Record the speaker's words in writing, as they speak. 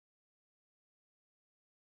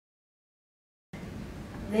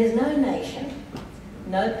There's no nation,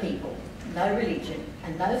 no people, no religion,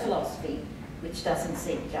 and no philosophy which doesn't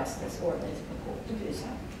seek justice, or at least purport to do so.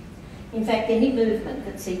 In fact, any movement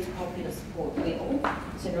that seeks popular support will,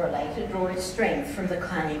 sooner or later, draw its strength from the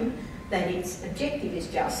claim that its objective is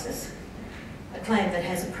justice, a claim that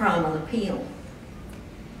has a primal appeal.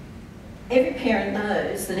 Every parent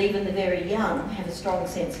knows that even the very young have a strong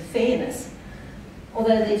sense of fairness,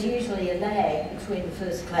 although there's usually a lag between the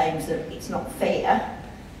first claims that it's not fair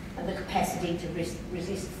and the capacity to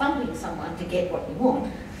resist funding someone to get what you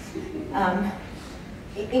want.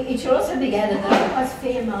 It should also be added that otherwise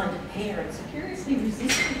fair-minded parents are curiously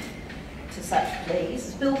resistant to such pleas.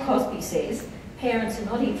 As Bill Cosby says, parents are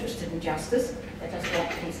not interested in justice, they just want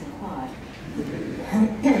peace and quiet.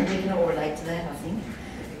 We can all relate to that, I think.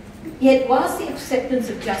 Yet, whilst the acceptance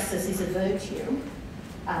of justice is a virtue,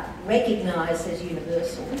 recognised as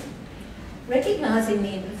universal, recognising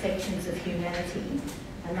the imperfections of humanity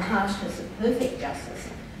and the harshness of perfect justice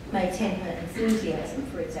may temper enthusiasm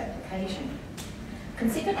for its application.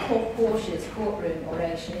 Consider Portia's courtroom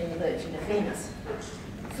oration in The Merchant of Venice.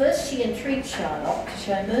 First, she entreats Shylock to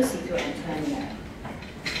show mercy to Antonio.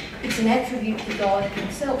 It's an attribute to God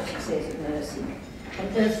himself, she says, of mercy,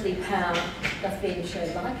 and earthly power doth then show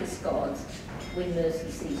likest gods when mercy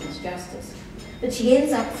seasons justice. But she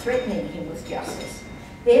ends up threatening him with justice.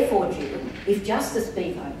 Therefore, Jew, if justice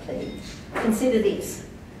be thy plea, consider this,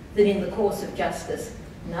 that in the course of justice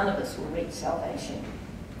none of us will reach salvation.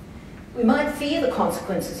 We might fear the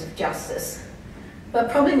consequences of justice,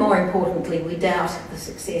 but probably more importantly, we doubt the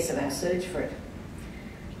success of our search for it.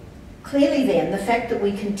 Clearly then, the fact that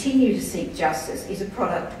we continue to seek justice is a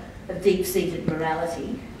product of deep-seated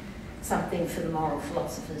morality, something for the moral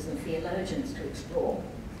philosophers and theologians to explore,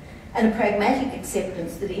 and a pragmatic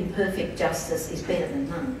acceptance that imperfect justice is better than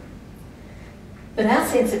none. But our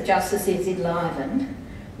sense of justice is enlivened,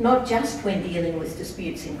 not just when dealing with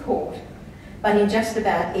disputes in court, but in just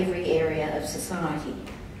about every area of society.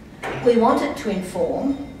 We want it to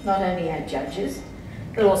inform not only our judges,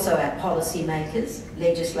 but also our policy makers,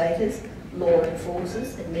 legislators, law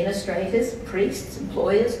enforcers, administrators, priests,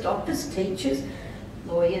 employers, doctors, teachers,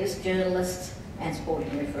 lawyers, journalists, and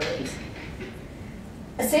sporting referees.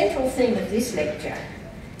 A central theme of this lecture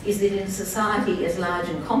is that in a society as large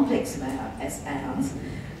and complex as ours,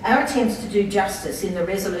 our attempts to do justice in the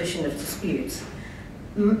resolution of disputes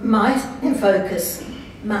might focus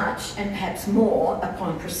much and perhaps more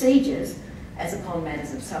upon procedures as upon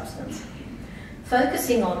matters of substance.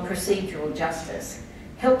 Focusing on procedural justice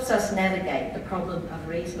helps us navigate the problem of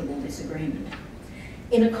reasonable disagreement.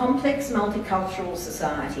 In a complex multicultural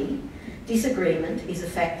society, disagreement is a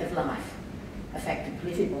fact of life, a fact of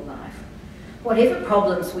political life. Whatever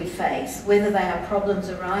problems we face, whether they are problems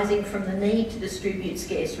arising from the need to distribute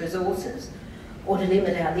scarce resources or to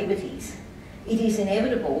limit our liberties, it is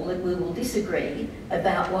inevitable that we will disagree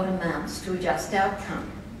about what amounts to a just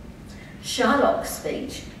outcome. Shylock's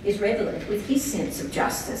speech is redolent with his sense of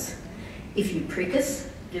justice. If you prick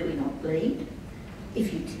us, do we not bleed?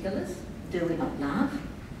 If you tickle us, do we not laugh?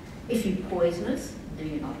 If you poison us, do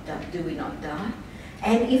we not die?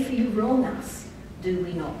 And if you wrong us, do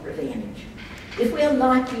we not revenge? If we are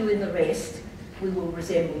like you in the rest, we will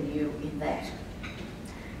resemble you in that.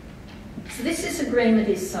 So this disagreement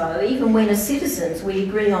is so even when as citizens we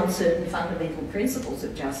agree on certain fundamental principles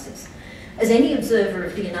of justice. As any observer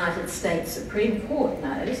of the United States Supreme Court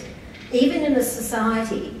knows, even in a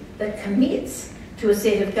society that commits to a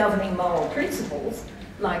set of governing moral principles,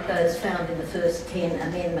 like those found in the first 10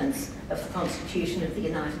 amendments of the Constitution of the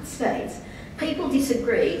United States, people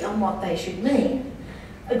disagree on what they should mean.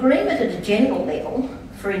 Agreement at a general level,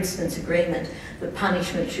 for instance agreement that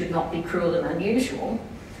punishment should not be cruel and unusual,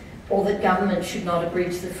 or that government should not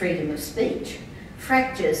abridge the freedom of speech,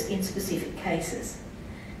 fractures in specific cases.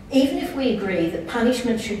 Even if we agree that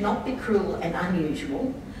punishment should not be cruel and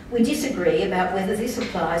unusual, we disagree about whether this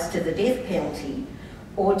applies to the death penalty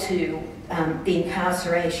or to the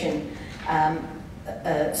incarceration,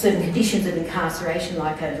 certain conditions of incarceration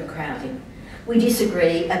like overcrowding. We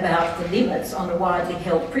disagree about the limits on a widely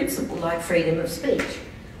held principle like freedom of speech.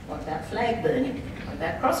 What about flag burning? What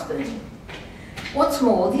about cross burning? What's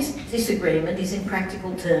more, this disagreement is in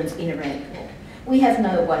practical terms ineradicable. We have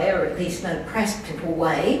no way, or at least no practical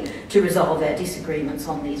way, to resolve our disagreements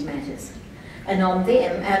on these matters. And on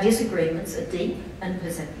them, our disagreements are deep and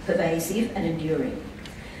pervasive and enduring.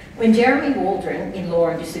 When Jeremy Waldron, in Law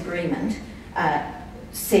and Disagreement,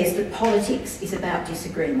 says that politics is about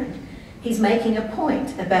disagreement, he's making a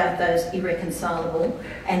point about those irreconcilable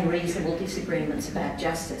and reasonable disagreements about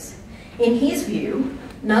justice. In his view,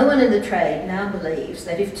 No one in the trade now believes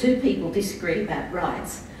that if two people disagree about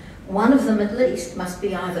rights, one of them at least must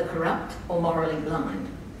be either corrupt or morally blind.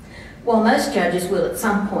 While most judges will at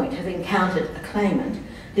some point have encountered a claimant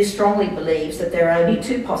who strongly believes that there are only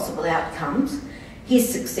two possible outcomes, his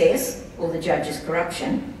success or the judge's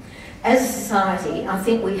corruption, as a society, I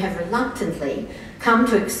think we have reluctantly come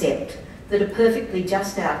to accept that a perfectly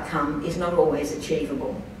just outcome is not always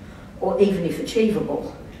achievable, or even if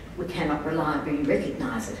achievable, we cannot reliably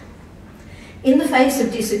recognise it. In the face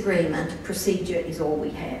of disagreement, procedure is all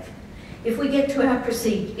we have. If we get our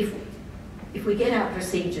procedures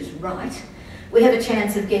right, we have a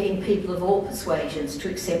chance of getting people of all persuasions to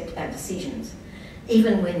accept our decisions,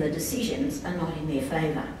 even when the decisions are not in their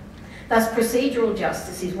favour. Thus, procedural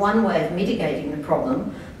justice is one way of mitigating the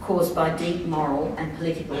problem caused by deep moral and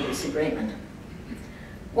political disagreement.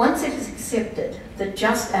 Once it is accepted that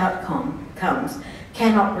just outcomes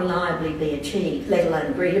cannot reliably be achieved, let alone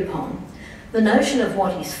agreed upon, the notion of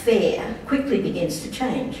what is fair quickly begins to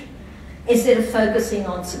change. Instead of focusing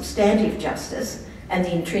on substantive justice and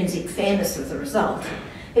the intrinsic fairness of the result,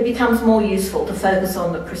 it becomes more useful to focus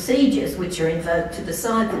on the procedures which are invoked to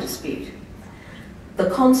decide the dispute. The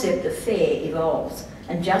concept of fair evolves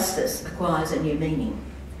and justice acquires a new meaning.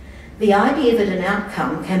 The idea that an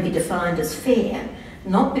outcome can be defined as fair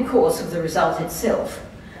not because of the result itself,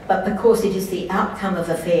 but because it is the outcome of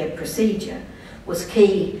a fair procedure, was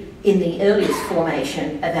key in the earliest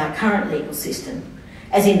formation of our current legal system,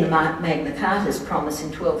 as in the Magna Carta's promise in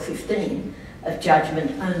 1215 of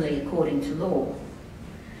judgment only according to law.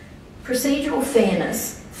 Procedural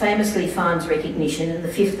fairness famously finds recognition in the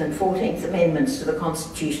 5th and 14th Amendments to the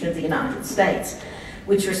Constitution of the United States,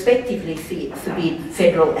 which respectively forbid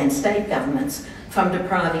federal and state governments from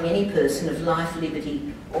depriving any person of life,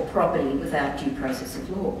 liberty or property without due process of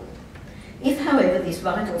law. If, however, this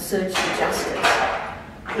vital search for justice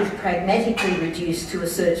is pragmatically reduced to a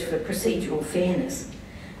search for procedural fairness,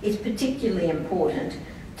 it's particularly important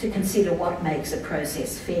to consider what makes a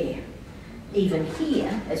process fair. Even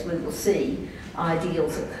here, as we will see,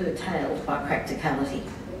 ideals are curtailed by practicality.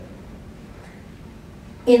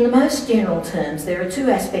 In the most general terms, there are two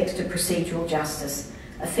aspects to procedural justice: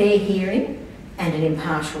 a fair hearing and an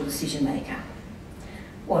impartial decision maker.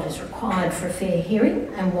 What is required for a fair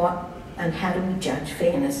hearing and how do we judge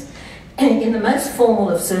fairness? In the most formal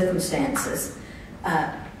of circumstances,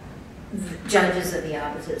 judges are the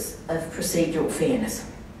arbiters of procedural fairness.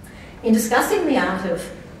 In discussing the art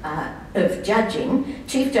of judging,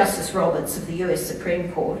 Chief Justice Roberts of the US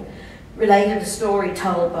Supreme Court related a story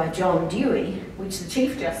told by John Dewey, which the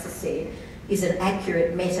Chief Justice said is an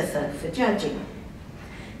accurate metaphor for judging.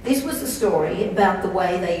 This was a story about the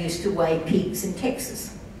way they used to weigh pigs in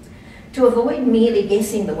Texas. To avoid merely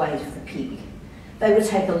guessing the weight of the pig, they would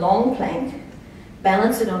take a long plank,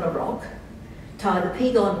 balance it on a rock, tie the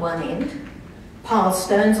pig on one end, pile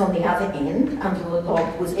stones on the other end until the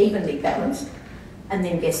log was evenly balanced, and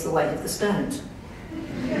then guess the weight of the stones.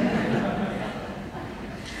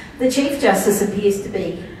 The Chief Justice appears to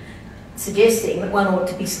be suggesting that one ought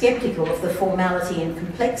to be sceptical of the formality and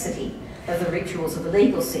complexity of the rituals of a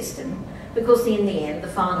legal system, because in the end the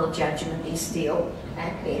final judgment is still,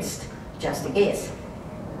 at best, just a guess.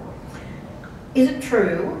 Is it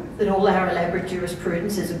true that all our elaborate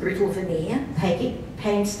jurisprudence is a brittle veneer,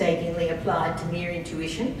 painstakingly applied to mere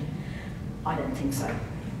intuition? I don't think so.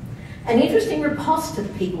 An interesting riposte to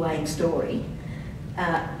the pig weighing story,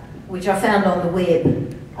 which I found on the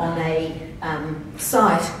web on a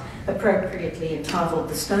site appropriately entitled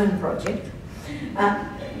The Stone Project,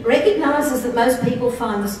 recognises that most people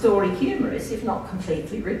find the story humorous, if not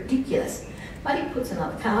completely ridiculous, but it puts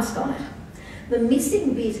another cast on it. The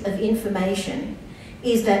missing bit of information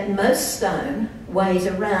is that most stone weighs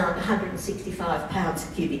around 165 pounds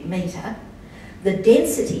a cubic metre. The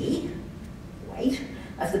density, weight,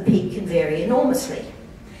 of the pig can vary enormously.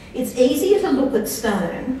 It's easier to look at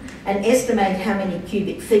stone and estimate how many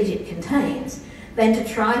cubic feet it contains than to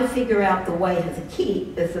try to figure out the weight of the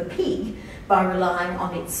pig by relying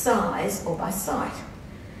on its size or by sight.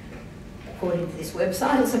 According to this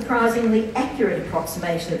website, a surprisingly accurate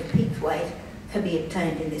approximation of the pig's weight can be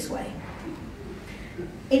obtained in this way.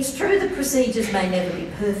 It's true that procedures may never be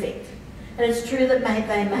perfect, and it's true that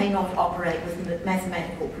they may not operate with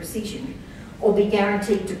mathematical precision or be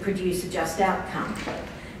guaranteed to produce a just outcome.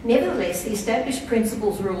 Nevertheless, the established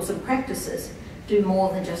principles, rules and practices do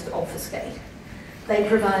more than just obfuscate. They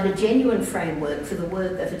provide a genuine framework for the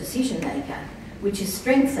work of a decision maker, which is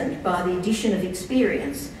strengthened by the addition of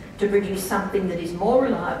experience to produce something that is more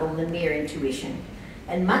reliable than mere intuition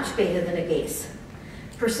and much better than a guess.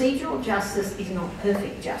 Procedural justice is not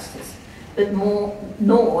perfect justice, but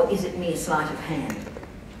nor is it mere sleight of hand.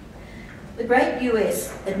 The great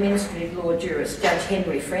US administrative law jurist, Judge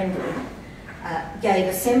Henry Friendly, gave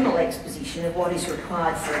a seminal exposition of what is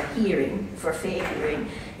required for a hearing, for a fair hearing,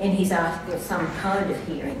 in his article, Some Kind of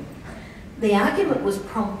Hearing. The argument was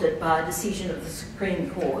prompted by a decision of the Supreme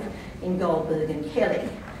Court in Goldberg and Kelly,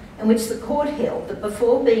 in which the court held that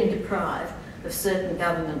before being deprived of certain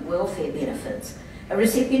government welfare benefits, a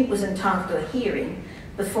recipient was entitled to a hearing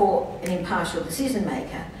before an impartial decision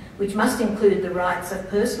maker, which must include the rights of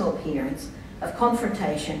personal appearance, of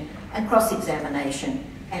confrontation and cross-examination,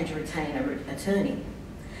 and to retain an attorney.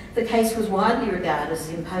 The case was widely regarded as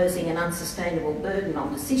imposing an unsustainable burden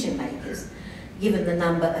on decision makers, given the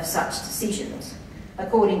number of such decisions.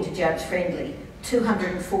 According to Judge Friendly,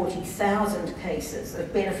 240,000 cases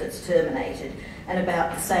of benefits terminated and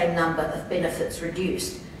about the same number of benefits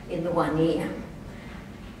reduced in the 1 year.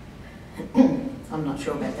 I'm not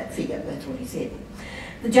sure about that figure, but that's what he said.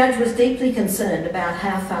 The judge was deeply concerned about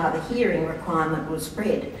how far the hearing requirement would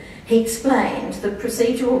spread. He explained that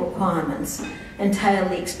procedural requirements entail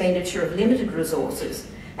the expenditure of limited resources,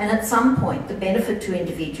 and at some point the benefit to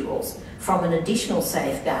individuals from an additional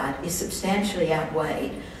safeguard is substantially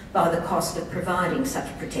outweighed by the cost of providing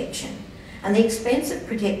such protection. And the expense of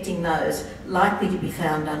protecting those likely to be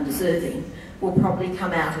found undeserving will probably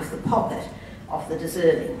come out of the pocket of the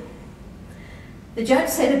deserving. The judge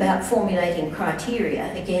set about formulating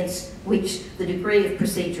criteria against which the degree of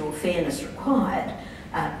procedural fairness required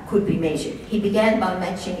could be measured. He began by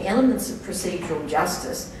matching elements of procedural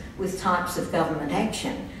justice with types of government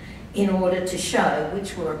action in order to show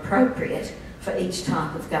which were appropriate for each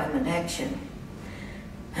type of government action.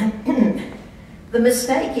 The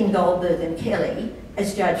mistake in Goldberg and Kelly,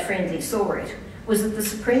 as Judge Friendly saw it, was that the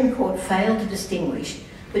Supreme Court failed to distinguish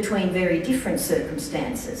between very different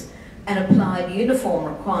circumstances and applied uniform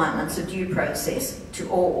requirements of due process to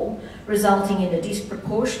all, resulting in a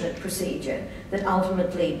disproportionate procedure that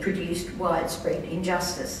ultimately produced widespread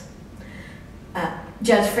injustice.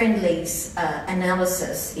 Judge Friendly's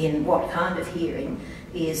analysis in What Kind of Hearing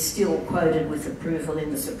is still quoted with approval in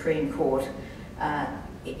the Supreme Court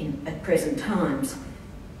at present times.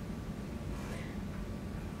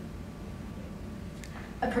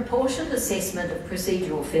 A proportioned assessment of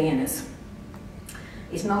procedural fairness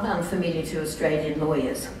is not unfamiliar to Australian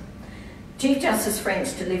lawyers. Chief Justice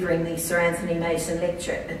French, delivering the Sir Anthony Mason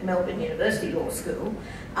lecture at Melbourne University Law School,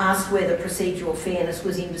 asked whether procedural fairness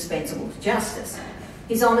was indispensable to justice.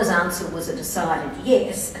 His Honour's answer was a decided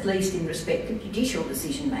yes, at least in respect of judicial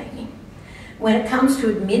decision-making. When it comes to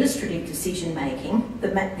administrative decision-making,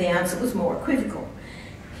 the answer was more equivocal.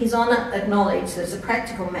 His Honour acknowledged that as a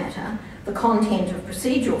practical matter, the content of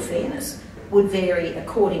procedural fairness would vary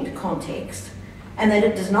according to context, and that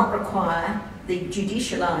it does not require the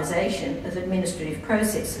judicialisation of administrative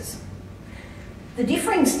processes. The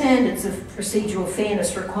differing standards of procedural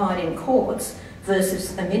fairness required in courts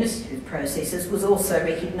versus administrative processes was also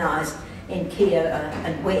recognised in Keogh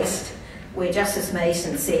and West, where Justice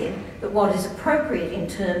Mason said that what is appropriate in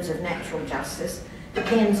terms of natural justice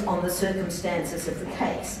depends on the circumstances of the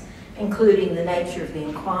case, including the nature of the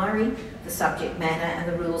inquiry, the subject matter, and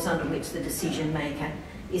the rules under which the decision maker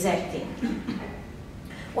is acting.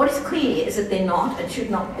 What is clear is that there not and should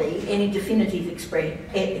not be any definitive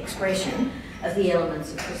expression of the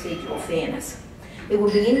elements of procedural fairness. It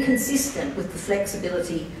would be inconsistent with the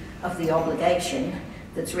flexibility of the obligation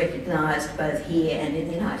that's recognised both here and in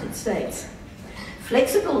the United States.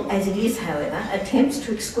 Flexible as it is, however, attempts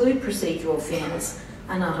to exclude procedural fairness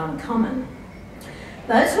are not uncommon.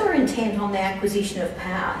 Those who are intent on the acquisition of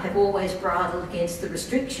power have always bridled against the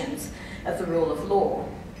restrictions of the rule of law.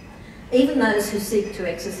 Even those who seek to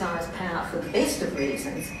exercise power for the best of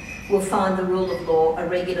reasons will find the rule of law a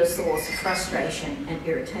regular source of frustration and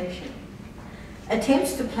irritation.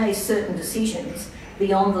 Attempts to place certain decisions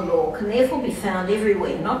beyond the law can therefore be found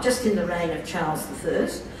everywhere, not just in the reign of Charles I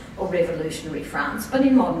or revolutionary France, but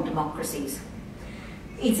in modern democracies.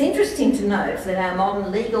 It's interesting to note that our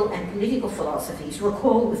modern legal and political philosophies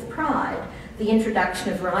recall with pride the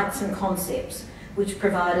introduction of rights and concepts which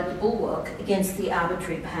provided the bulwark against the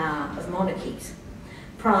arbitrary power of monarchies.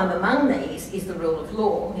 Prime among these is the rule of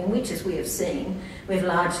law, in which, as we have seen, we've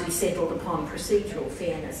largely settled upon procedural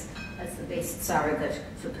fairness as the best surrogate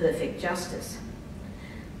for perfect justice.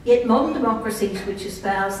 Yet modern democracies which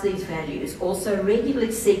espouse these values also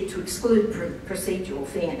regularly seek to exclude procedural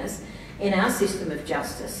fairness in our system of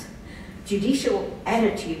justice. Judicial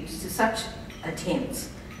attitudes to such attempts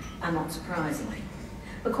are not surprising.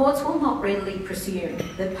 The courts will not readily presume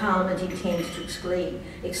that Parliament intends to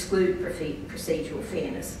exclude procedural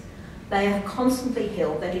fairness. they have constantly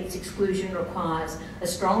held that its exclusion requires a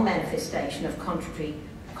strong manifestation of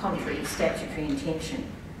contrary statutory intention.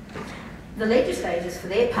 The legislators, for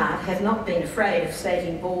their part, have not been afraid of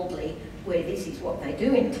stating boldly where this is what they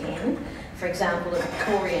do intend. For example, a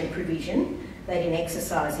Victorian provision that in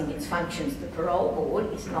exercising its functions the parole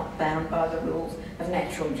board is not bound by the rules of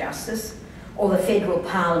natural justice, or the federal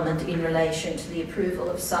parliament in relation to the approval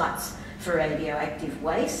of sites for radioactive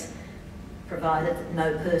waste, provided that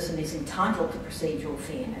no person is entitled to procedural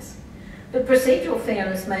fairness. But procedural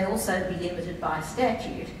fairness may also be limited by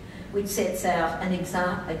statute, which sets out an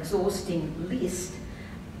exhausting list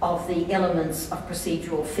of the elements of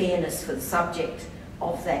procedural fairness for the subject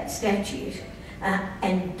of that statute,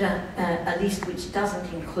 and a list which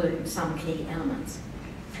doesn't include some key elements.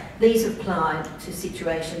 These applied to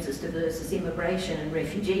situations as diverse as immigration and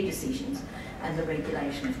refugee decisions and the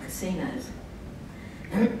regulation of casinos.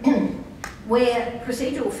 Where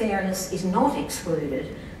procedural fairness is not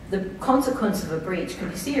excluded, the consequence of a breach can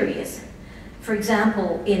be serious. For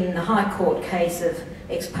example, in the High Court case of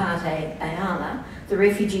Ex parte Ayala, the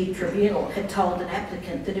Refugee Tribunal had told an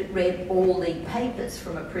applicant that it read all the papers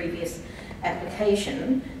from a previous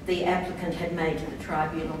application the applicant had made to the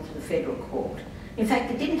tribunal to the federal court. In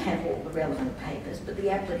fact, it didn't have all the relevant papers, but the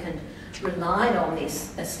applicant relied on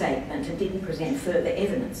this statement and didn't present further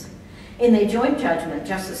evidence. In their joint judgment,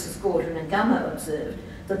 Justices Gordon and Gummo observed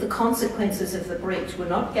that the consequences of the breach were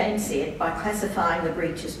not gainsaid by classifying the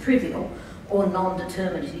breach as trivial or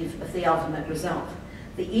non-determinative of the ultimate result.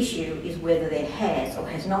 The issue is whether there has or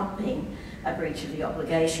has not been a breach of the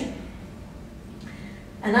obligation.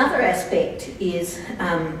 Another aspect is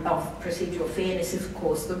of procedural fairness is, of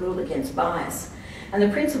course, the rule against bias. And the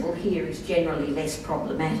principle here is generally less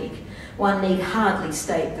problematic. One need hardly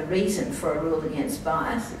state the reason for a rule against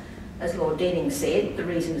bias. As Lord Denning said, the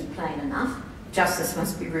reason is plain enough. Justice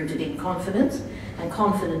must be rooted in confidence, and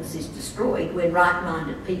confidence is destroyed when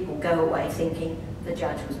right-minded people go away thinking the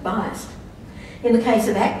judge was biased. In the case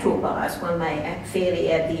of actual bias, one may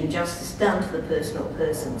fairly add the injustice done to the person or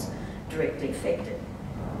persons directly affected.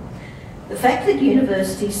 The fact that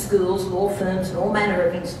universities, schools, law firms and all manner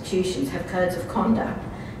of institutions have codes of conduct,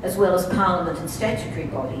 as well as parliament and statutory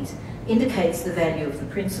bodies, indicates the value of the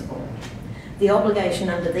principle. The obligation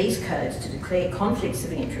under these codes to declare conflicts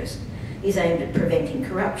of interest is aimed at preventing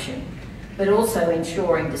corruption, but also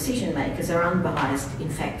ensuring decision makers are unbiased in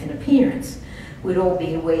fact and appearance. We'd all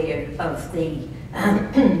be aware of the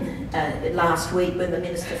last week when the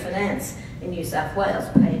Minister for Finance in New South Wales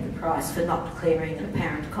paid the price for not declaring an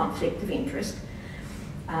apparent conflict of interest.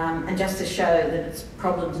 And just to show that it's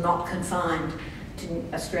problems not confined to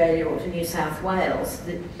Australia or to New South Wales,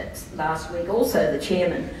 last week also the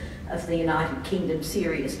chairman of the United Kingdom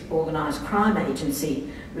Serious Organised Crime Agency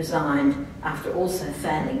resigned after also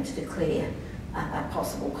failing to declare a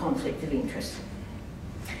possible conflict of interest.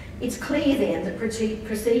 It's clear then that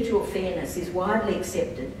procedural fairness is widely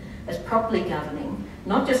accepted as properly governing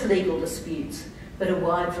not just legal disputes, but a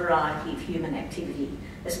wide variety of human activity,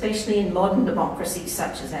 especially in modern democracies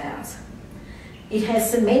such as ours. It has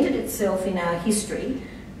cemented itself in our history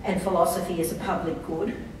and philosophy as a public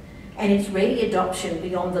good, and its ready adoption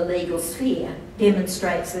beyond the legal sphere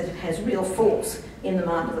demonstrates that it has real force in the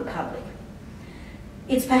mind of the public.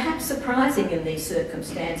 It's perhaps surprising in these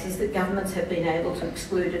circumstances that governments have been able to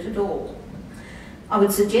exclude it at all. I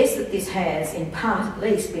would suggest that this has, in part at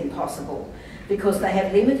least, been possible because they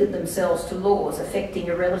have limited themselves to laws affecting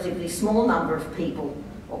a relatively small number of people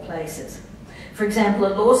or places. For example,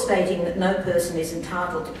 a law stating that no person is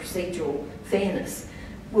entitled to procedural fairness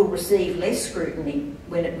will receive less scrutiny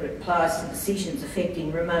when it applies to decisions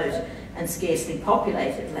affecting remote and scarcely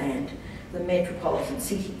populated land than metropolitan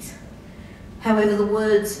cities. However, the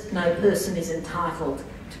words "no person is entitled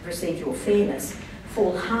to procedural fairness"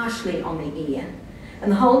 fall harshly on the ear, and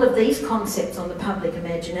the hold of these concepts on the public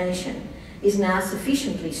imagination is now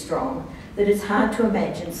sufficiently strong that it's hard to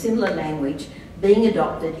imagine similar language being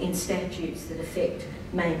adopted in statutes that affect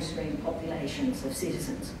mainstream populations of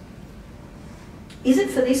citizens. Is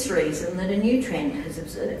it for this reason that a new trend has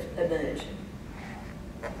emerged?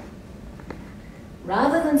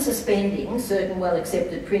 Rather than suspending certain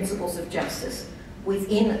well-accepted principles of justice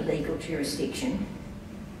within legal jurisdiction,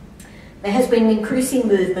 there has been an increasing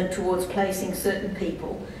movement towards placing certain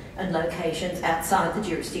people and locations outside the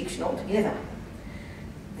jurisdiction altogether.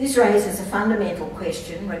 This raises a fundamental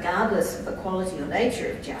question, regardless of the quality or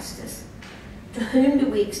nature of justice. To whom do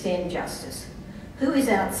we extend justice? Who is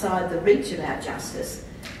outside the reach of our justice,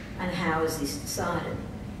 and how is this decided?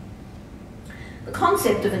 The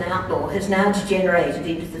concept of an outlaw has now degenerated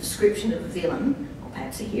into the description of a villain, or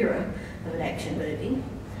perhaps a hero, of an action movie,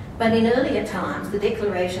 But in earlier times, the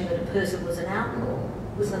declaration that a person was an outlaw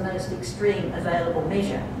was the most extreme available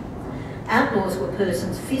measure. Outlaws were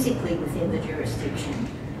persons physically within the jurisdiction,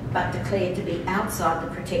 but declared to be outside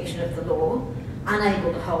the protection of the law,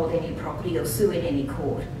 unable to hold any property or sue in any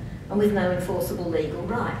court, and with no enforceable legal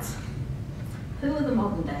rights. Who are the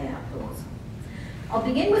modern day outlaws? I'll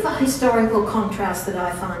begin with a historical contrast that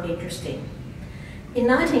I find interesting. In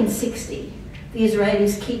 1960, the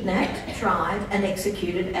Israelis kidnapped, tried and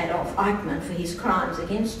executed Adolf Eichmann for his crimes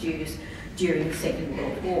against Jews during the Second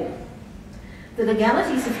World War. The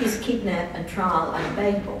legalities of his kidnap and trial are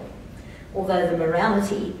debatable, although the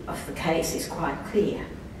morality of the case is quite clear.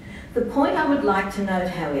 The point I would like to note,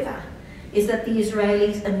 however, is that the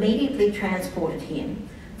Israelis immediately transported him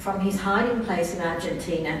from his hiding place in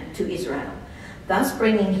Argentina to Israel, thus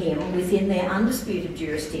bringing him within their undisputed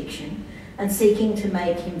jurisdiction and seeking to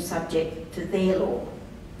make him subject to their law.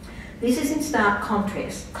 This is in stark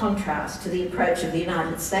contrast to the approach of the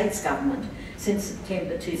United States government since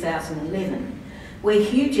September 2011, where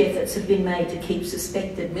huge efforts have been made to keep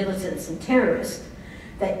suspected militants and terrorists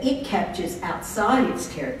that it captures outside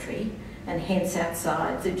its territory and hence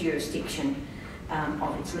outside the jurisdiction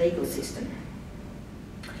of its legal system.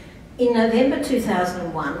 In November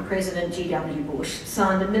 2001, President G.W. Bush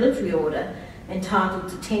signed a military order entitled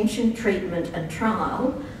Detention, Treatment and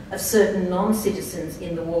Trial of Certain Non-Citizens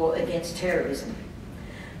in the War Against Terrorism.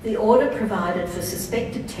 The order provided for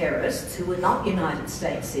suspected terrorists who were not United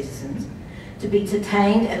States citizens to be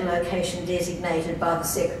detained at a location designated by the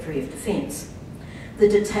Secretary of Defence. The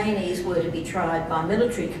detainees were to be tried by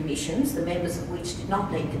military commissions, the members of which did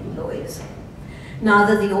not need to be lawyers.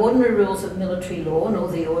 Neither the ordinary rules of military law nor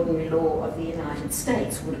the ordinary law of the United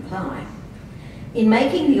States would apply. In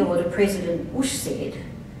making the order, President Bush said,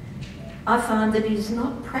 "I find that it is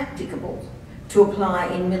not practicable to apply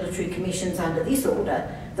in military commissions under this order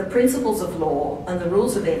the principles of law and the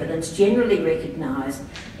rules of evidence generally recognised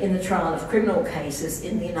in the trial of criminal cases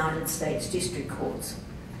in the United States District Courts."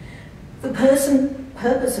 The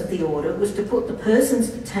purpose of the order was to put the persons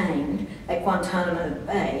detained at Guantanamo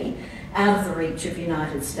Bay out of the reach of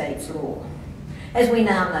United States law. As we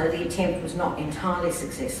now know, the attempt was not entirely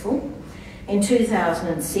successful. In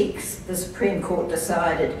 2006, the Supreme Court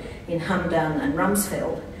decided in Hamdan and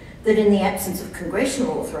Rumsfeld that in the absence of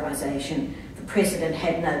congressional authorisation, the President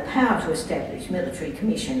had no power to establish military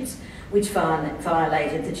commissions, which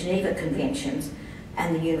violated the Geneva Conventions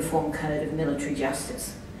and the Uniform Code of Military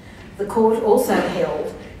Justice. The court also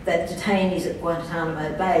held that detainees at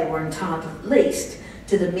Guantanamo Bay were entitled at least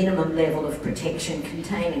to the minimum level of protection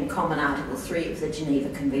contained in Common Article 3 of the Geneva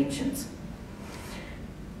Conventions.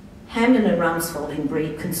 Hamdan and Rumsfeld, in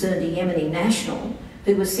brief, concerned a Yemeni national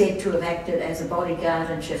who was said to have acted as a bodyguard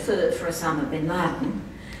and chauffeur for Osama bin Laden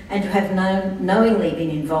and to have knowingly been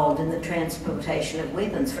involved in the transportation of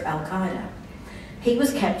weapons for Al-Qaeda. He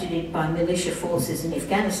was captured by militia forces in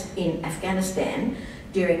Afghanistan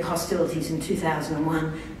during hostilities in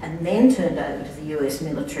 2001 and then turned over to the US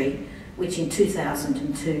military, which in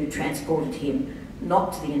 2002 transported him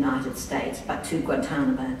not to the United States but to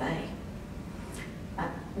Guantanamo Bay.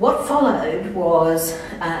 What followed was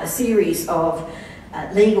a series of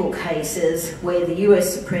legal cases where the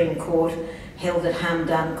US Supreme Court held that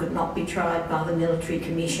Hamdan could not be tried by the military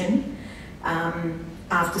commission.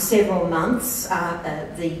 After several months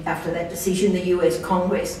after that decision, the US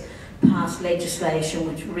Congress passed legislation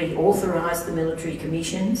which reauthorised the military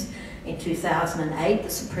commissions. In 2008, the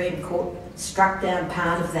Supreme Court struck down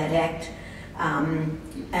part of that act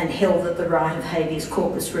and held that the right of habeas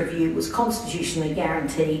corpus review was constitutionally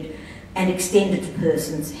guaranteed and extended to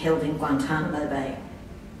persons held in Guantanamo Bay.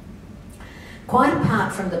 Quite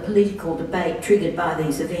apart from the political debate triggered by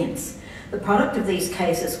these events, the product of these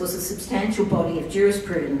cases was a substantial body of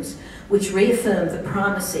jurisprudence which reaffirmed the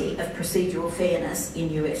primacy of procedural fairness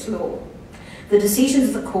in US law. The decisions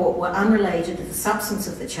of the court were unrelated to the substance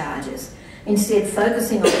of the charges, instead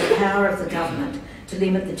focusing on the power of the government to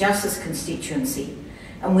limit the justice constituency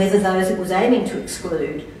and whether those it was aiming to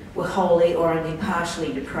exclude were wholly or only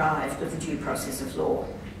partially deprived of the due process of law.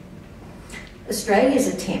 Australia's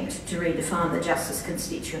attempt to redefine the justice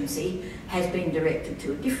constituency has been directed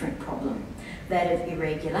to a different problem, that of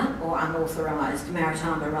irregular or unauthorised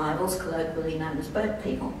maritime arrivals, colloquially known as boat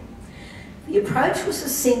people. The approach was to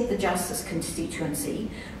sink the justice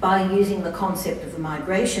constituency by using the concept of the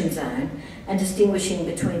migration zone and distinguishing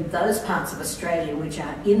between those parts of Australia which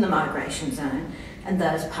are in the migration zone and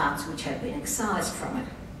those parts which have been excised from it.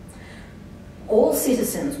 All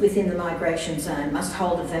citizens within the migration zone must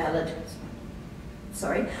hold a valid,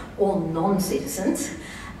 all non-citizens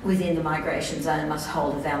within the migration zone must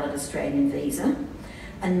hold a valid Australian visa.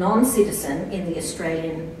 A non-citizen in the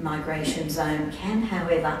Australian migration zone can,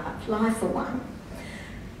 however, apply for one.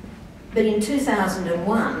 But in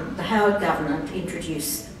 2001, the Howard government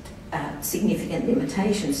introduced significant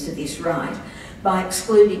limitations to this right by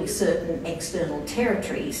excluding certain external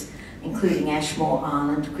territories, including Ashmore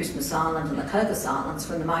Island, Christmas Island and the Cocos Islands,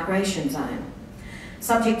 from the migration zone.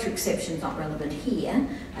 Subject to exceptions not relevant here,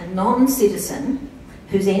 a non-citizen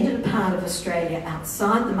who's entered a part of Australia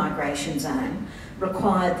outside the migration zone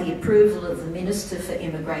required the approval of the Minister for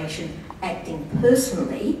Immigration acting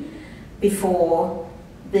personally before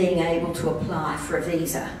being able to apply for a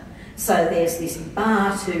visa. So there's this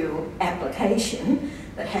bar to application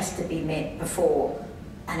that has to be met before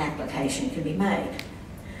an application can be made.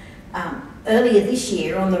 Earlier this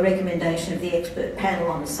year, on the recommendation of the expert panel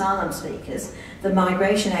on asylum seekers, the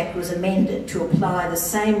Migration Act was amended to apply the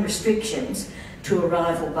same restrictions to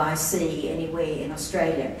arrival by sea anywhere in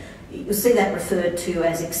Australia. You'll see that referred to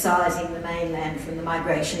as excising the mainland from the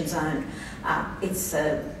migration zone. It's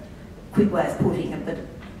a quick way of putting it, but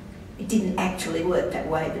it didn't actually work that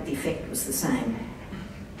way, but the effect was the same.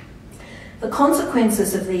 The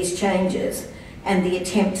consequences of these changes and the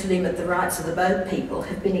attempt to limit the rights of the boat people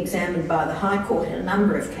have been examined by the High Court in a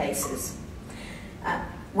number of cases.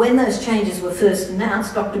 When those changes were first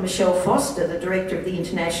announced, Dr. Michelle Foster, the director of the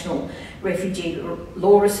International Refugee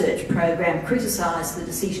Law Research Program, criticised the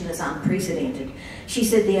decision as unprecedented. She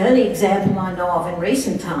said, "The only example I know of in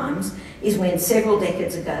recent times is when several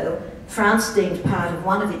decades ago, France deemed part of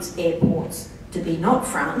one of its airports to be not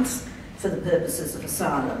France for the purposes of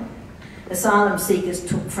asylum. Asylum seekers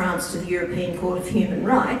took France to the European Court of Human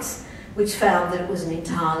Rights, which found that it was an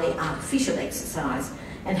entirely artificial exercise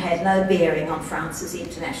and had no bearing on France's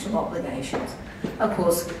international obligations." Of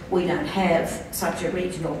course, we don't have such a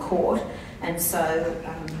regional court, and so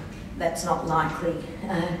that's not likely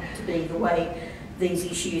to be the way these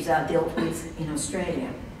issues are dealt with in Australia.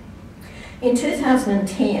 In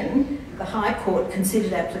 2010, the High Court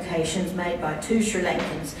considered applications made by two Sri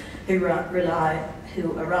Lankans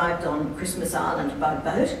who arrived on Christmas Island by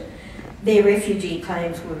boat. Their refugee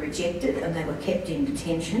claims were rejected and they were kept in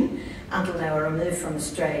detention until they were removed from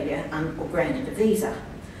Australia or granted a visa.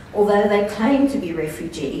 Although they claimed to be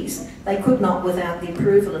refugees, they could not, without the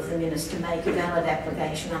approval of the Minister, make a valid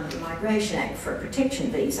application under the Migration Act for a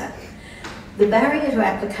protection visa. The barrier to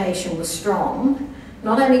application was strong.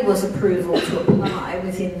 Not only was approval to apply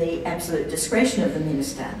within the absolute discretion of the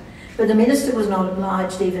Minister, but the Minister was not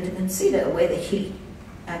obliged even to consider whether he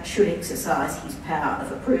should exercise his power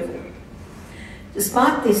of approval.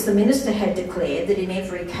 Despite this, the Minister had declared that in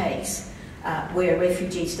every case where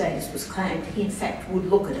refugee status was claimed, he in fact would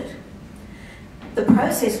look at it. The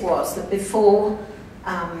process was that before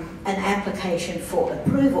an application for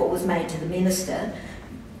approval was made to the Minister,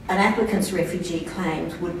 an applicant's refugee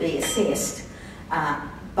claims would be assessed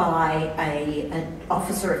by an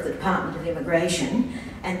officer of the Department of Immigration,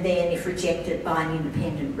 and then, if rejected, by an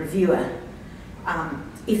independent reviewer.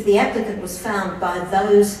 If the applicant was found by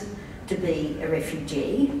those to be a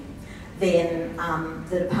refugee, then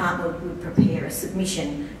the department would prepare a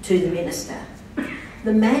submission to the Minister.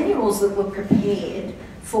 The manuals that were prepared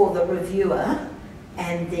for the reviewer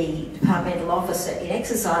and the departmental officer in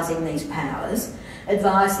exercising these powers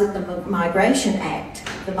advised that the Migration Act,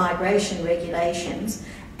 the migration regulations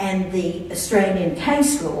and the Australian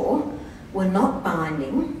case law were not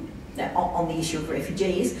binding on the issue of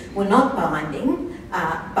refugees, were not binding,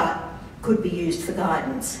 but could be used for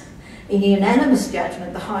guidance. In a unanimous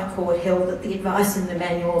judgment, the High Court held that the advice in the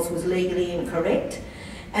manuals was legally incorrect,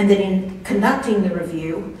 and that in conducting the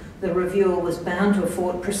review, the reviewer was bound to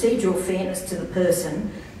afford procedural fairness to the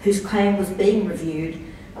person whose claim was being reviewed,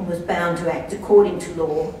 and was bound to act according to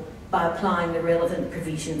law by applying the relevant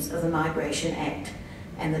provisions of the Migration Act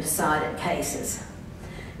and the decided cases.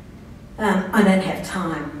 I don't have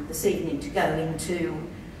time this evening to go into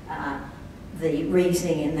the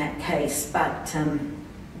reasoning in that case, but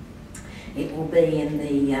it will be in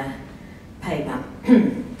the paper.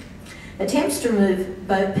 Attempts to remove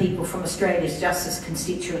boat people from Australia's justice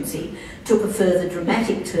constituency took a further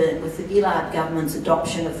dramatic turn with the Gillard government's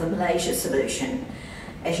adoption of the Malaysia solution.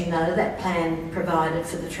 As you know, that plan provided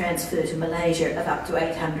for the transfer to Malaysia of up to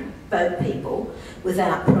 800 boat people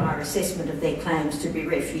without prior assessment of their claims to be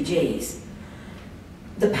refugees.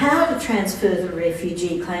 The power to transfer the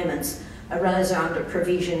refugee claimants arose under a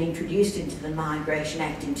provision introduced into the Migration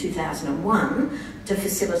Act in 2001 to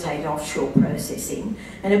facilitate offshore processing,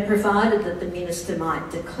 and it provided that the Minister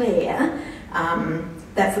might declare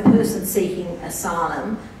that for persons seeking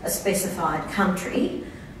asylum, a specified country,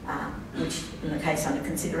 which in the case under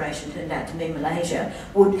consideration turned out to be Malaysia,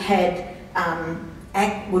 had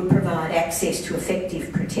would provide access to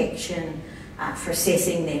effective protection for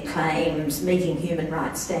assessing their claims, meeting human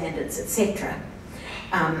rights standards, etc.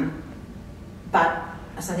 But,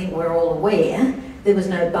 as I think we're all aware, there was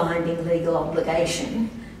no binding legal obligation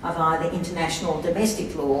of either international or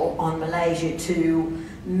domestic law on Malaysia to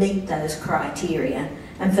meet those criteria.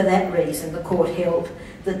 And for that reason, the court held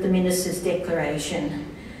that the Minister's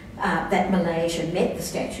declaration that Malaysia met the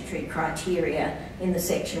statutory criteria in the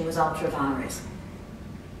section was ultra vires.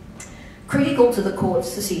 Critical to the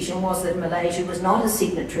court's decision was that Malaysia was not a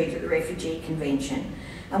signatory to the Refugee Convention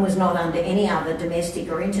and was not under any other domestic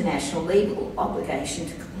or international legal obligation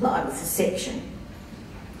to comply with the section.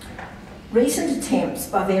 Recent attempts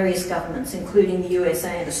by various governments, including the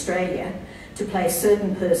USA and Australia, to place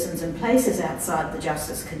certain persons and places outside the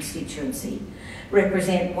justice constituency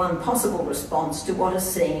represent one possible response to what is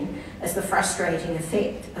seen as the frustrating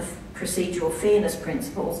effect of procedural fairness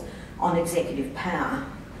principles on executive power.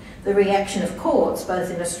 The reaction of courts,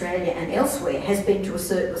 both in Australia and elsewhere, has been to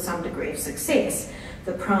assert with some degree of success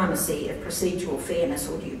the primacy of procedural fairness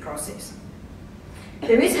or due process.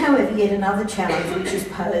 There is, however, yet another challenge which is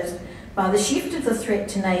posed by the shift of the threat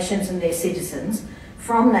to nations and their citizens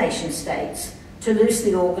from nation states to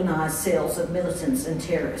loosely organised cells of militants and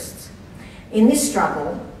terrorists. In this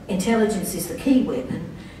struggle, intelligence is the key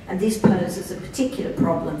weapon, and this poses a particular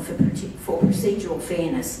problem for procedural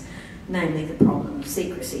fairness, namely the problem of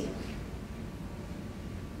secrecy.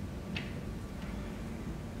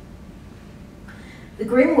 The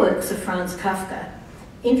grim works of Franz Kafka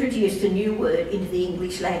introduced a new word into the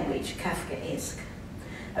English language, Kafkaesque.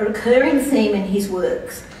 A recurring theme in his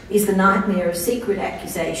works is the nightmare of secret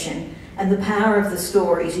accusation, and the power of the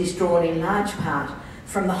stories is drawn in large part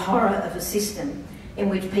from the horror of a system in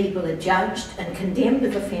which people are judged and condemned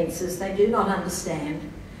of offences they do not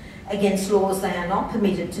understand, against laws they are not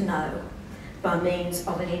permitted to know, by means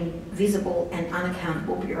of an invisible and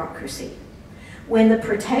unaccountable bureaucracy. When the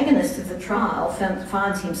protagonist of the trial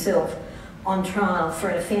finds himself on trial for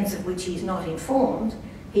an offence of which he is not informed,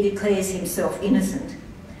 he declares himself innocent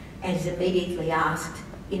and is immediately asked,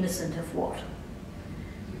 innocent of what?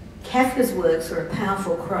 Kafka's works are a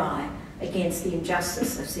powerful cry against the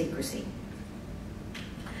injustice of secrecy.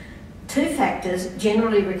 Two factors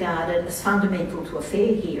generally regarded as fundamental to a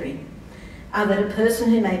fair hearing are that a person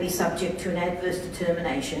who may be subject to an adverse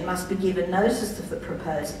determination must be given notice of the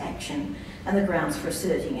proposed action and the grounds for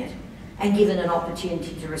asserting it, and given an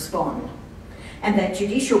opportunity to respond, and that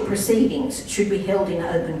judicial proceedings should be held in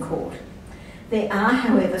open court. There are,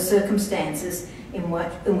 however, circumstances in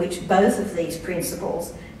which both of these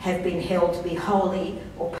principles have been held to be wholly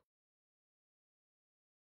or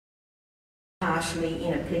partially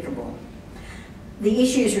inapplicable. The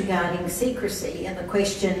issues regarding secrecy and the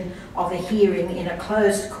question of a hearing in a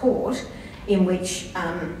closed court in which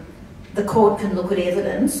the court can look at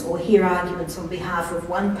evidence or hear arguments on behalf of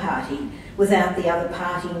one party without the other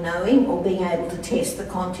party knowing or being able to test the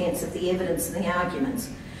contents of the evidence and the arguments,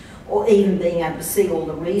 or even being able to see all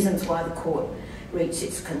the reasons why the court reached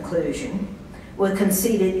its conclusion, were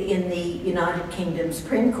considered in the United Kingdom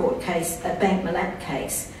Supreme Court case, a Bank Millat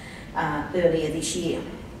case, earlier this year.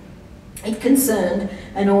 It concerned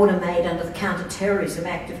an order made under the Counter-Terrorism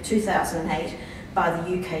Act of 2008 by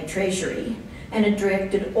the UK Treasury, and it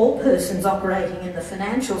directed all persons operating in the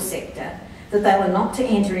financial sector that they were not to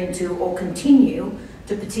enter into or continue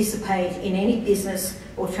to participate in any business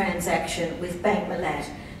or transaction with Bank Millat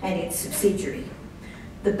and its subsidiary.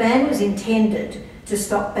 The ban was intended to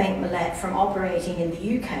stop Bank Millat from operating in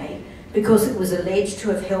the UK because it was alleged to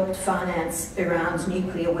have helped finance Iran's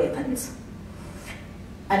nuclear weapons.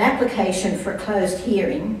 An application for a closed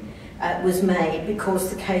hearing was made because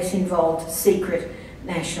the case involved secret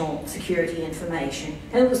national security information,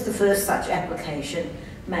 and it was the first such application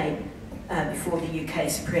made before the UK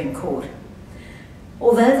Supreme Court.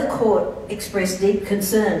 Although the court expressed deep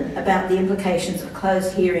concern about the implications of a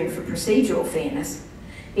closed hearing for procedural fairness,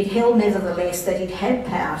 it held nevertheless that it had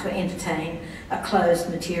power to entertain a closed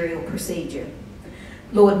material procedure.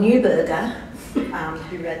 Lord Neuberger,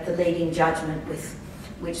 who wrote the leading judgment with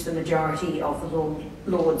which the majority of the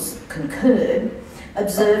Lords concurred,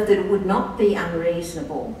 observed that it would not be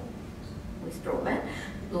unreasonable, withdraw that,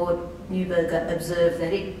 Lord Neuberger observed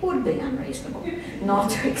that it would be unreasonable not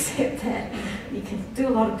to accept that. You can do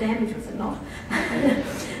a lot of damage with it, not.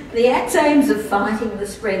 The Act's aims of fighting the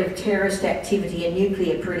spread of terrorist activity and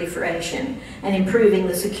nuclear proliferation and improving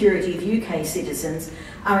the security of UK citizens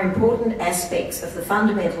are important aspects of the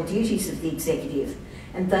fundamental duties of the executive,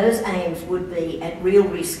 and those aims would be at real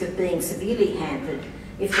risk of being severely hampered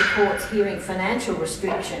if the courts hearing financial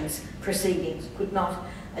restrictions proceedings could not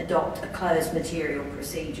adopt a closed material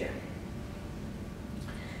procedure.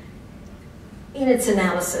 In its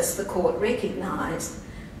analysis, the court recognised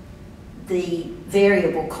the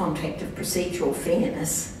variable content of procedural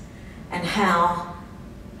fairness and how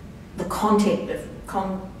the content of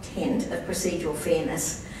procedural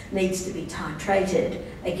fairness needs to be titrated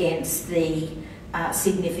against the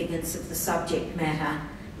significance of the subject matter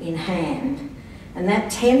in hand. And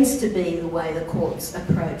that tends to be the way the courts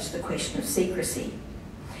approach the question of secrecy.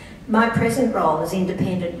 My present role as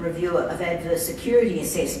independent reviewer of adverse security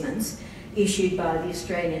assessments issued by the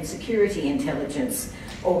Australian Security Intelligence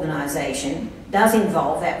Organisation does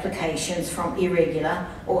involve applications from irregular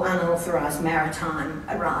or unauthorised maritime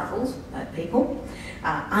arrivals, people,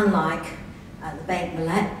 unlike the Bank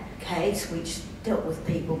Milat case, which dealt with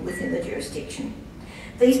people within the jurisdiction.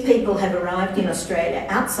 These people have arrived in Australia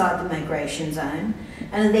outside the migration zone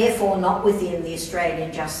and are therefore not within the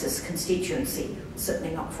Australian justice constituency,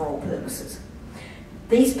 certainly not for all purposes.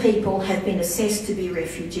 These people have been assessed to be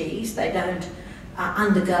refugees. They don't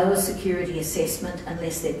undergo a security assessment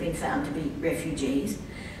unless they've been found to be refugees.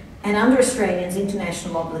 And under Australia's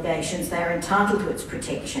international obligations, they are entitled to its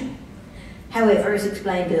protection. However, as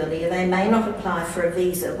explained earlier, they may not apply for a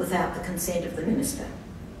visa without the consent of the Minister.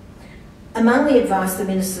 Among the advice the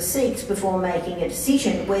Minister seeks before making a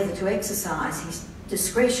decision whether to exercise his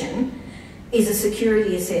discretion is a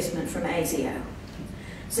security assessment from ASIO.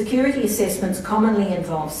 Security assessments commonly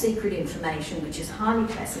involve secret information which is highly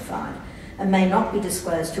classified and may not be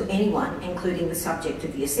disclosed to anyone, including the subject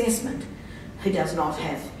of the assessment, who does not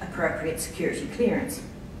have appropriate security clearance.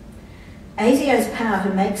 ASIO's power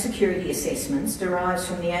to make security assessments derives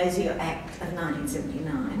from the ASIO Act of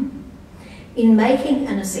 1979. In making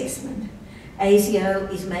an assessment,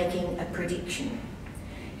 ASIO is making a prediction.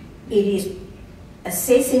 It is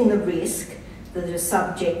assessing the risk that a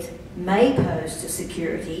subject may pose to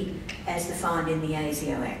security as defined in the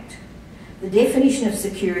ASIO Act. The definition of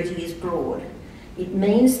security is broad. It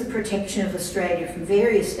means the protection of Australia from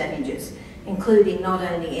various dangers, including not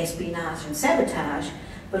only espionage and sabotage,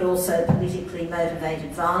 but also politically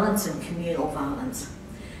motivated violence and communal violence.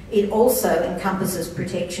 It also encompasses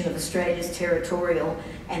protection of Australia's territorial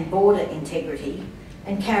and border integrity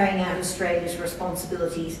and carrying out Australia's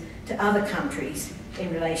responsibilities to other countries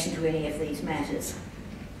in relation to any of these matters.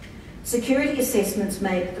 Security assessments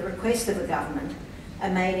made at the request of a government are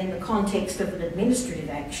made in the context of an administrative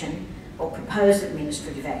action or proposed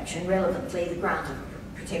administrative action, relevantly the grant of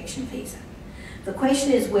a protection visa. The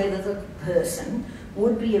question is whether the person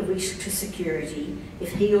would be a risk to security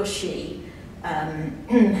if he or she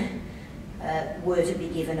were to be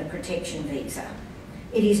given a protection visa.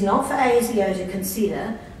 It is not for ASIO to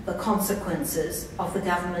consider the consequences of the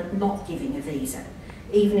government not giving a visa,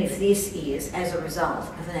 even if this is as a result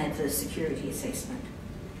of an adverse security assessment.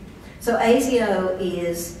 So ASIO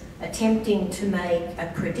is attempting to make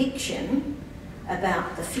a prediction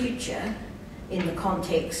about the future in the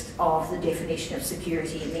context of the definition of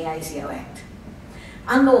security in the ASIO Act.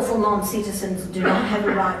 Unlawful non-citizens do not have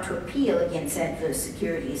a right to appeal against adverse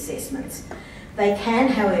security assessments. They can,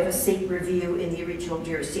 however, seek review in the original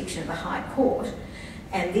jurisdiction of the High Court,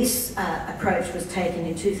 and this approach was taken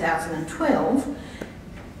in 2012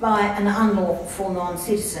 by an unlawful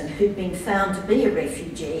non-citizen who'd been found to be a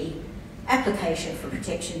refugee, application for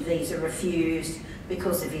protection visa refused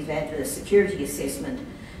because of his adverse security assessment.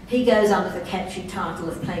 He goes under the catchy title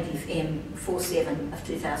of Plaintiff M47 of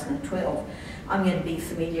 2012. I'm going to be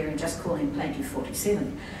familiar and just call him Plaintiff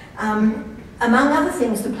 47. Among other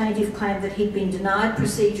things, the plaintiff claimed that he'd been denied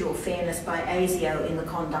procedural fairness by ASIO in the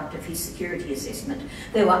conduct of his security assessment.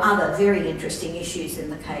 There were other very interesting issues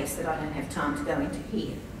in the case that I don't have time to go into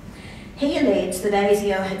here. He alleged that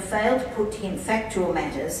ASIO had failed to put to him factual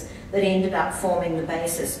matters that ended up forming the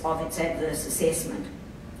basis of its adverse assessment.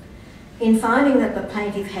 In finding that the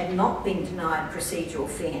plaintiff had not been denied procedural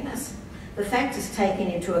fairness, the factors taken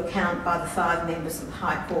into account by the 5 members of the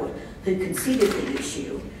High Court who considered the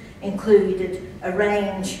issue included a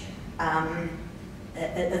range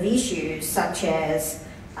of issues such as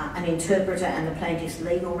an interpreter and the plaintiff's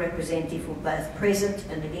legal representative were both present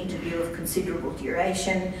in an interview of considerable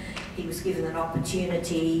duration. He was given an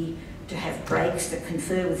opportunity to have breaks to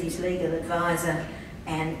confer with his legal advisor,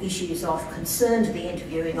 and issues of concern to the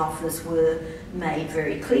interviewing officers were made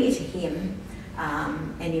very clear to him,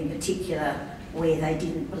 and in particular where they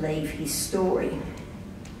didn't believe his story.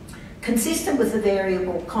 Consistent with the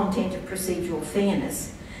variable content of procedural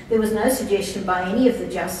fairness, there was no suggestion by any of the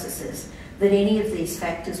justices that any of these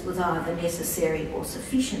factors was either necessary or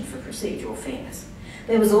sufficient for procedural fairness.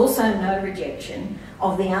 There was also no rejection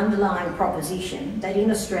of the underlying proposition that in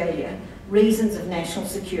Australia, reasons of national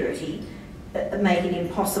security make it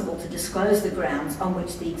impossible to disclose the grounds on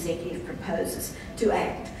which the executive proposes to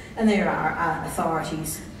act. And there are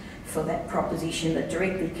authorities for that proposition that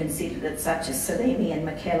directly considered it, such as Salemi and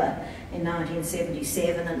McKellar in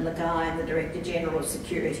 1977 and Lagai, the Director General of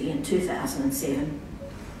Security, in 2007.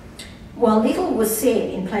 While little was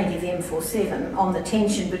said in Plaintiff M47 on the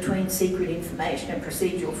tension between secret information and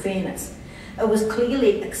procedural fairness, it was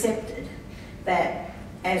clearly accepted that,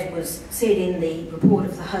 as was said in the report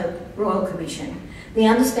of the Hope Royal Commission, the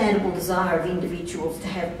understandable desire of individuals to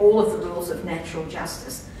have all of the rules of natural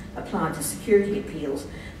justice applied to security appeals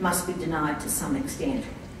must be denied to some extent.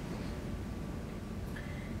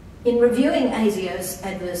 In reviewing ASIO's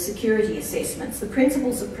adverse security assessments, the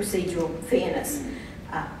principles of procedural fairness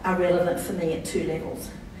are relevant for me at two levels.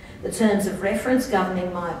 The terms of reference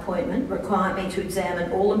governing my appointment require me to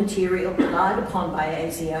examine all the material relied upon by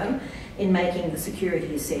ASIO in making the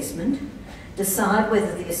security assessment, decide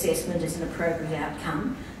whether the assessment is an appropriate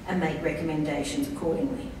outcome, and make recommendations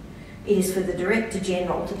accordingly. It is for the Director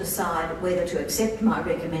General to decide whether to accept my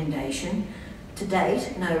recommendation. To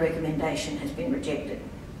date, no recommendation has been rejected.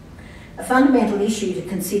 A fundamental issue to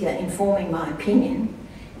consider informing my opinion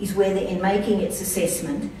is whether, in making its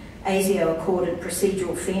assessment, ASIO accorded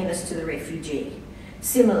procedural fairness to the refugee.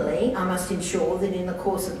 Similarly, I must ensure that in the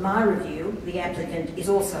course of my review, the applicant is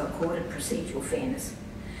also accorded procedural fairness.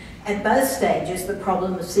 At both stages, the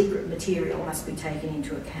problem of secret material must be taken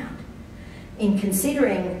into account. In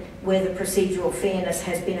considering whether procedural fairness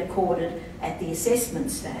has been accorded at the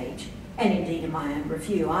assessment stage, and indeed in my own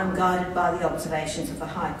review, I'm guided by the observations of the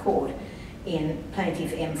High Court in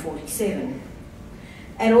Plaintiff M47.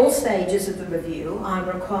 At all stages of the review, I'm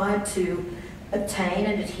required to obtain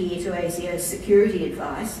and adhere to ASIO's security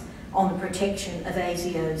advice on the protection of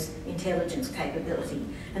ASIO's intelligence capability.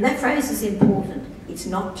 And that phrase is important. It's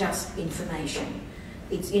not just information.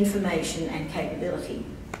 It's information and capability.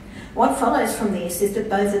 What follows from this is that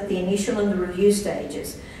both at the initial and the review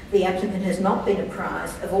stages, the applicant has not been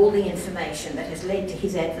apprised of all the information that has led to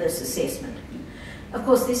his adverse assessment. Of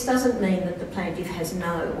course, this doesn't mean that the plaintiff has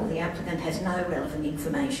no, or the applicant has no relevant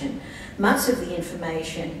information. Much of the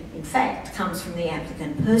information, in fact, comes from the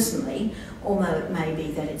applicant personally, although it may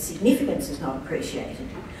be that its significance is not appreciated.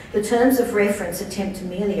 The terms of reference attempt to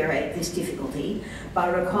ameliorate this difficulty by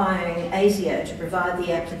requiring ASIO to provide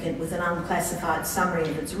the applicant with an unclassified summary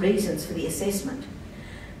of its reasons for the assessment.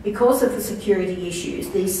 Because of the security issues,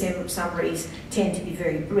 these summaries tend to be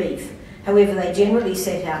very brief. However, they generally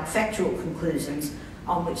set out factual conclusions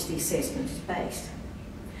on which the assessment is based.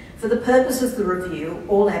 For the purpose of the review,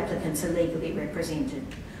 all applicants are legally represented.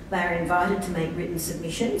 They are invited to make written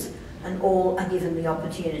submissions, and all are given the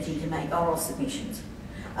opportunity to make oral submissions.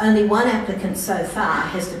 Only one applicant so far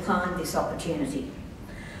has declined this opportunity.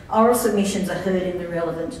 Oral submissions are heard in the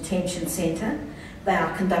relevant detention centre. They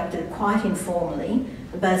are conducted quite informally,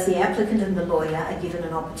 and both the applicant and the lawyer are given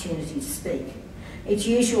an opportunity to speak. It's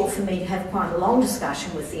usual for me to have quite a long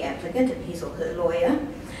discussion with the applicant and his or her lawyer,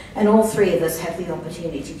 and all three of us have the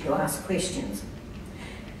opportunity to ask questions.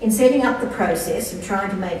 In setting up the process and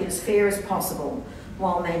trying to make it as fair as possible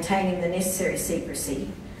while maintaining the necessary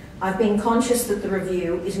secrecy, I've been conscious that the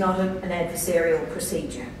review is not an adversarial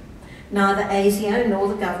procedure. Neither ASIO nor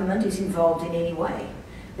the government is involved in any way.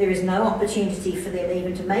 There is no opportunity for them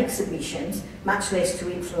even to make submissions, much less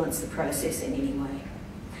to influence the process in any way.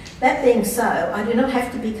 That being so, I do not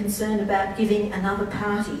have to be concerned about giving another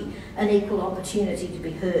party an equal opportunity to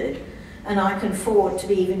be heard, and I can afford to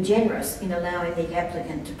be even generous in allowing the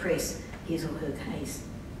applicant to press his or her case.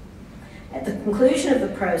 At the conclusion of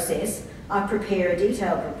the process, I prepare a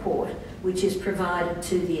detailed report which is provided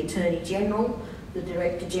to the Attorney General, the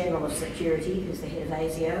Director General of Security, who's the head of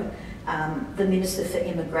ASIO, the Minister for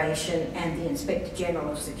Immigration and the Inspector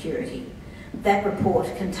General of Security. That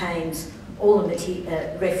report contains all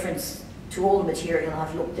the reference to all the material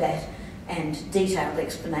I've looked at and detailed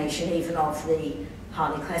explanation even of the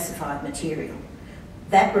highly classified material.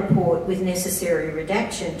 That report, with necessary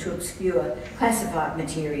redaction to obscure classified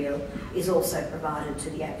material, is also provided to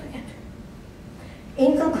the applicant.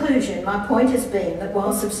 In conclusion, my point has been that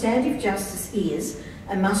while substantive justice is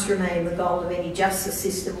and must remain the goal of any justice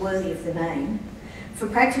system worthy of the name, for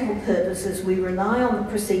practical purposes we rely on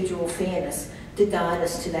the procedural fairness to guide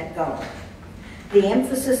us to that goal. The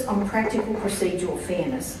emphasis on practical procedural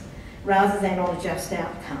fairness, rather than on a just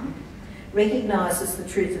outcome, recognises the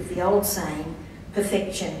truth of the old saying,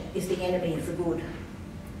 perfection is the enemy of the good.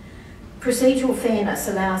 Procedural fairness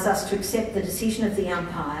allows us to accept the decision of the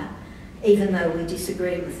umpire even though we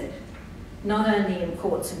disagree with it, not only in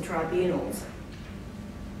courts and tribunals,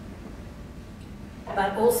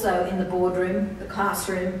 but also in the boardroom, the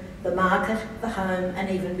classroom, the market, the home, and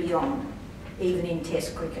even beyond, even in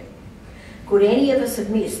Test cricket. Could any of us have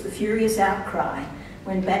missed the furious outcry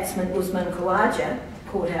when batsman Usman Khawaja,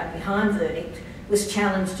 caught out behind verdict, was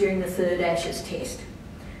challenged during the third Ashes Test?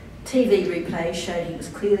 TV replays showed he was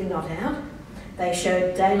clearly not out. They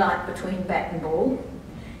showed daylight between bat and ball,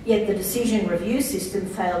 yet the decision review system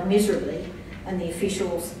failed miserably and the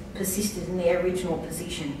officials persisted in their original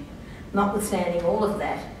position. Notwithstanding all of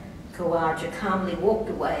that, Khawaja calmly walked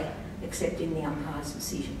away, accepting the umpire's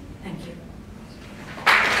decision. Thank you.